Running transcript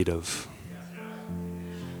of.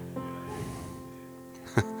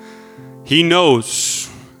 He knows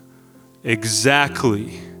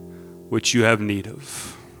exactly what you have need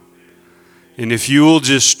of. And if you will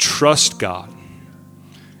just trust God,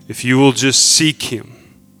 if you will just seek Him,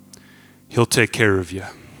 He'll take care of you.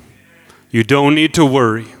 You don't need to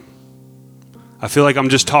worry. I feel like I'm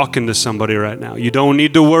just talking to somebody right now. You don't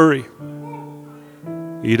need to worry.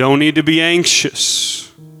 You don't need to be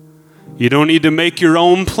anxious. You don't need to make your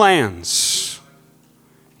own plans.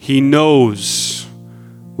 He knows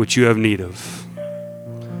what you have need of.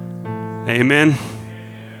 Amen.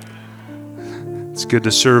 It's good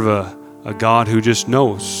to serve a God who just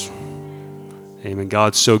knows. Amen.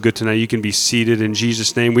 God's so good tonight. You can be seated in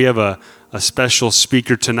Jesus' name. We have a special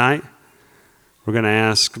speaker tonight. We're going to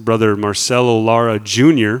ask Brother Marcelo Lara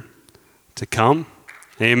Jr. to come.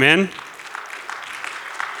 Amen.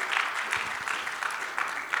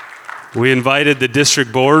 We invited the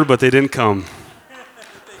district board, but they didn't come.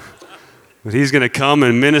 But he's going to come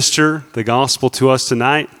and minister the gospel to us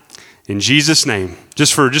tonight in Jesus' name.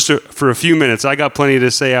 Just for a few minutes. I got plenty to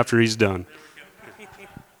say after he's done.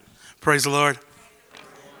 Praise the Lord.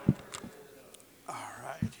 All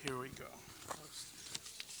right, here we go.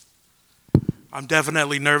 I'm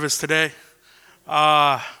definitely nervous today.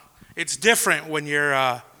 It's different when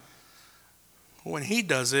you're when he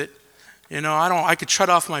does it. You know, I could shut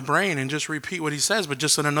off my brain and just repeat what he says, but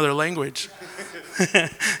just in another language.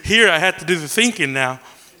 Here, I had to do the thinking now.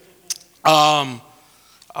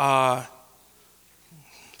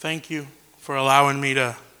 Thank you for allowing me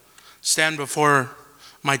to stand before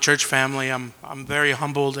my church family. I'm very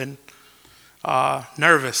humbled and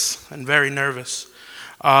nervous, and very nervous.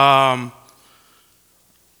 I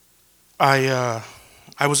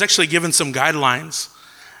was actually given some guidelines,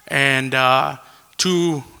 and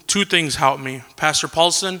two things helped me. Pastor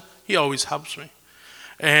Paulson, he always helps me,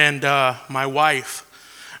 and my wife.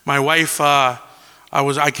 I went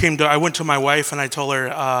to my wife and I told her,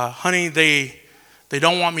 honey, they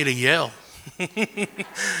don't want me to yell.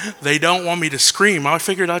 They don't want me to scream. I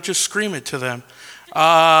figured I'd just scream it to them.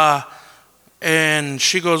 And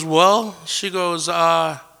she goes, I'm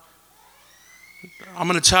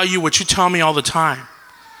going to tell you what you tell me all the time.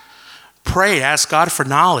 Pray, ask God for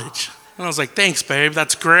knowledge. And I was like, thanks, babe.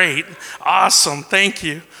 That's great. Awesome. Thank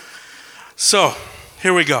you. So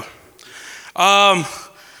here we go.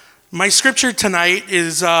 My scripture tonight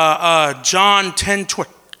is John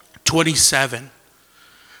 10:27.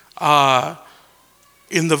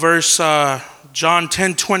 In the verse John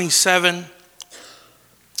 10:27,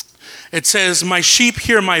 it says, my sheep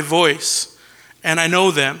hear my voice, and I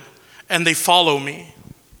know them, and they follow me.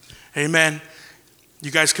 Amen.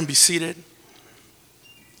 You guys can be seated.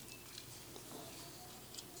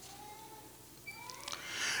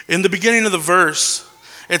 In the beginning of the verse,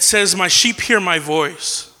 it says, my sheep hear my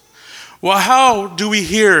voice. Well, how do we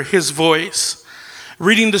hear his voice?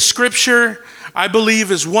 Reading the scripture, I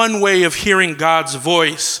believe, is one way of hearing God's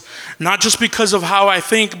voice. Not just because of how I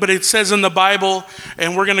think, but it says in the Bible,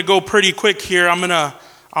 and we're going to go pretty quick here. I'm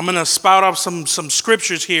gonna spout off some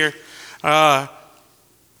scriptures here. Brother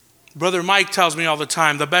Mike tells me all the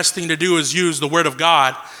time, the best thing to do is use the Word of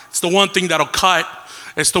God. It's the one thing that'll cut.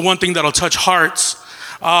 It's the one thing that'll touch hearts.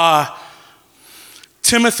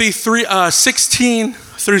 Timothy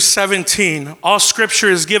 16:17, all scripture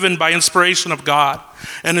is given by inspiration of God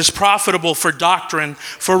and is profitable for doctrine,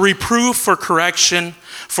 for reproof, for correction,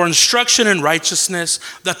 for instruction in righteousness,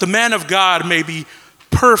 that the man of God may be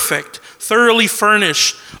perfect, thoroughly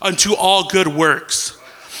furnished unto all good works.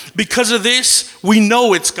 Because of this, we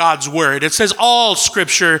know it's God's word. It says all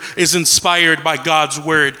scripture is inspired by God's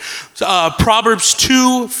word. Proverbs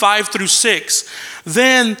 2:5-6.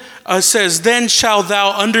 Then says, then shalt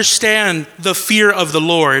thou understand the fear of the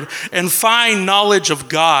Lord and find knowledge of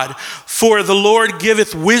God. For the Lord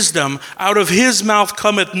giveth wisdom. Out of his mouth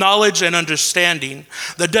cometh knowledge and understanding.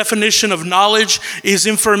 The definition of knowledge is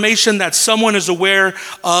information that someone is aware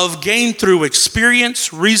of, gained through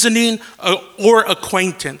experience, reasoning, or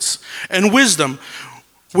acquaintance. And wisdom.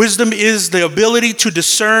 Wisdom is the ability to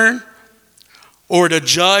discern or to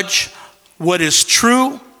judge what is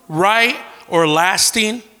true, right, or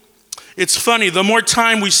lasting. It's funny, the more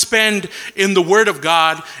time we spend in the Word of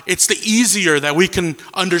God, it's the easier that we can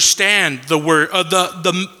understand the word,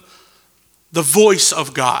 the voice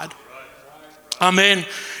of God. Amen.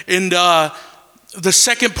 And the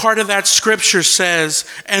second part of that scripture says,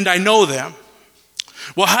 and I know them.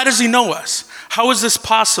 Well, how does he know us? How is this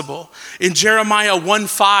possible? In Jeremiah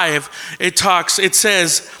 1:5, it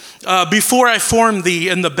says, before I formed thee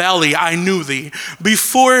in the belly, I knew thee.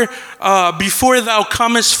 Before before thou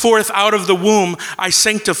comest forth out of the womb, I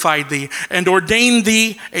sanctified thee and ordained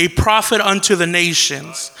thee a prophet unto the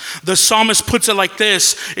nations. The psalmist puts it like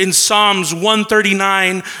this in Psalms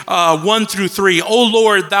 139, 1 through 3. O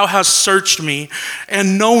Lord, thou hast searched me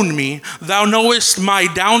and known me. Thou knowest my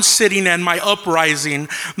downsitting and my uprising.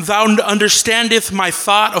 Thou understandest my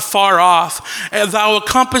thought afar off. And thou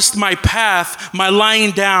compassest my path, my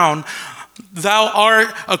lying down. Thou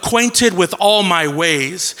art acquainted with all my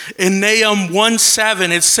ways. In Nahum 1:7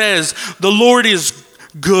 it says, the Lord is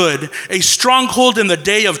good, a stronghold in the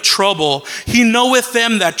day of trouble. He knoweth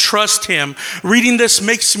them that trust him. Reading this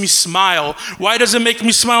makes me smile. Why does it make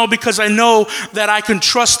me smile? Because I know that I can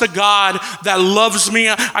trust a God that loves me.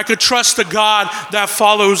 I could trust a God that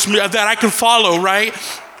follows me, that I can follow, right?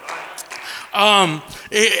 And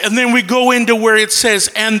then we go into where it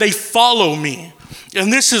says, and they follow me.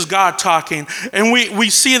 And this is God talking. And we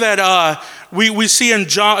see that we see in 1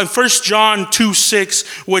 John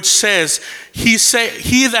 2:6, which says, he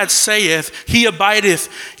that saith he abideth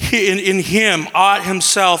in him ought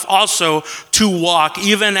himself also to walk,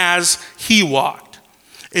 even as he walked.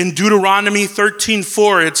 In Deuteronomy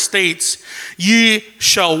 13:4 it states, ye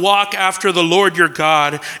shall walk after the Lord your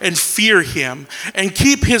God and fear him and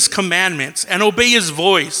keep his commandments and obey his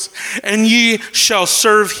voice, and ye shall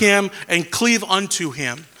serve him and cleave unto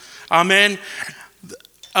him. Amen.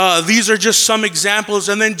 These are just some examples.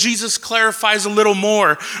 And then Jesus clarifies a little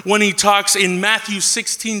more when he talks in Matthew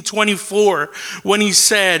 16:24, when he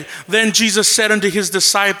said, then Jesus said unto his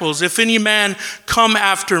disciples, if any man come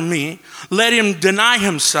after me, let him deny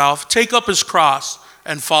himself, take up his cross,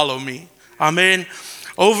 and follow me. Amen.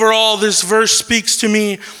 Overall, this verse speaks to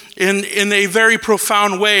me in a very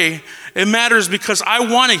profound way. It matters because I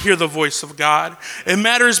want to hear the voice of God. It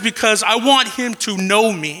matters because I want him to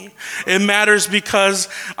know me. It matters because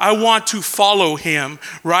I want to follow him,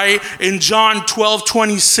 right? In John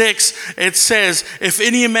 12:26, it says, if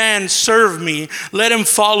any man serve me, let him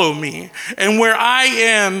follow me. And where I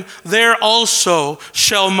am, there also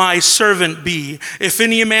shall my servant be. If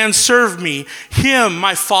any man serve me, him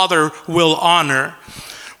my Father will honor.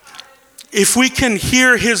 If we can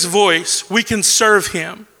hear his voice, we can serve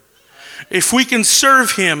him. If we can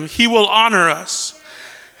serve him, he will honor us.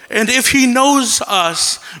 And if he knows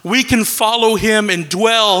us, we can follow him and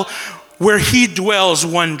dwell where he dwells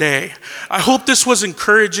one day. I hope this was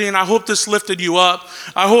encouraging. I hope this lifted you up.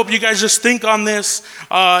 I hope you guys just think on this.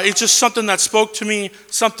 It's just something that spoke to me,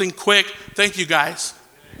 something quick. Thank you, guys.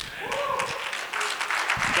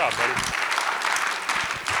 Good job, buddy.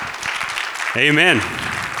 Amen.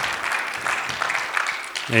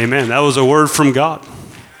 Amen. That was a word from God.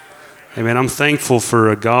 Amen. I'm thankful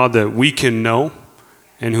for a God that we can know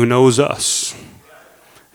and who knows us.